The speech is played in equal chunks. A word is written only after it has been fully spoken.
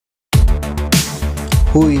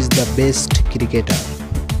Who is the best cricketer?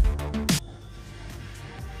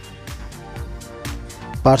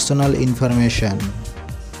 Personal information.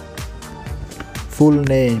 Full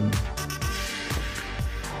name.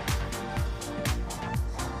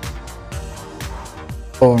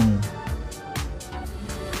 Born.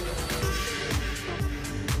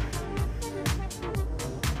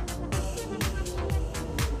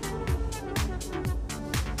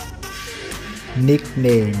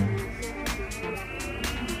 Nickname.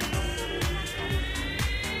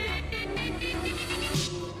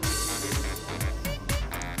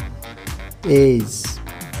 Age.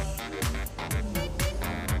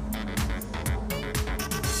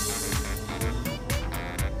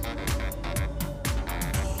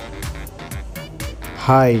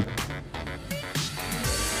 Height.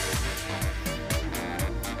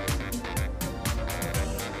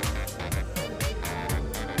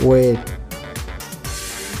 Weight.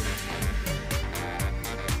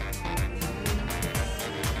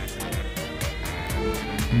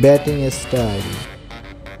 Batting style.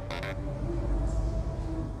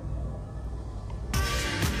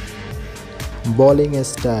 Bowling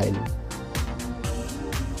style.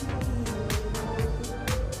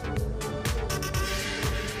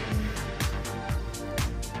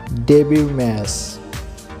 Debut match.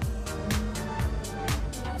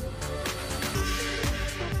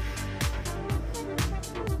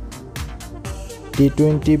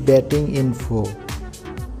 T20 batting info.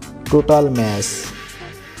 Total match.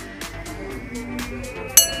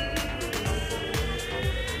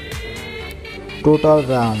 Total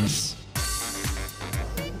runs.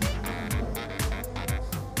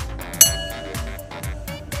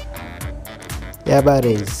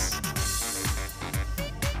 Average.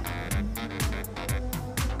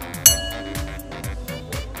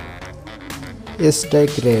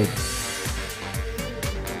 Strike rate.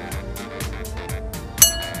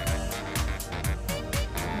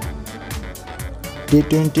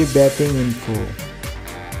 T20 batting info.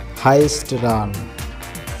 Highest run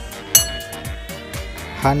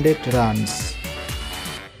 100 runs.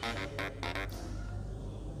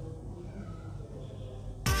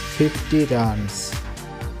 $50 runs.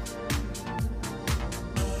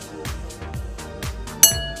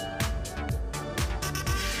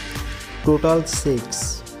 Total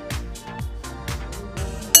 6.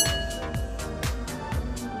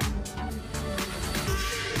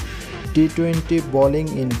 T20 bowling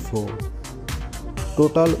info.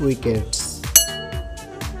 Total wickets.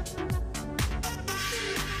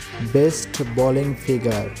 Best bowling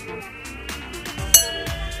figure.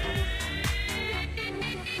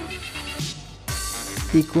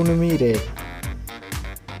 Economy rate.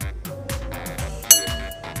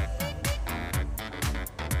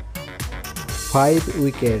 Five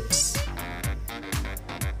wickets.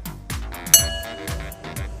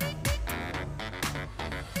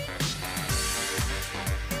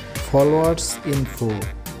 Followers info.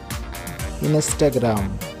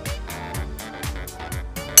 Instagram.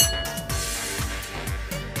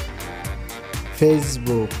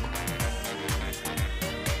 Facebook.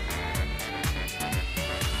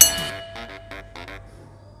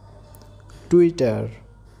 Twitter.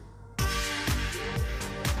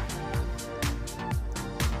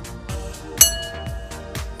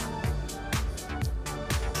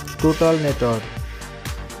 Total network.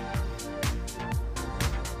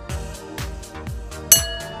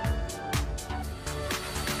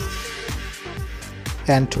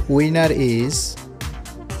 And winner is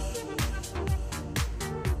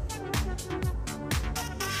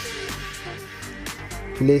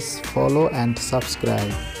please follow and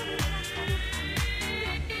subscribe.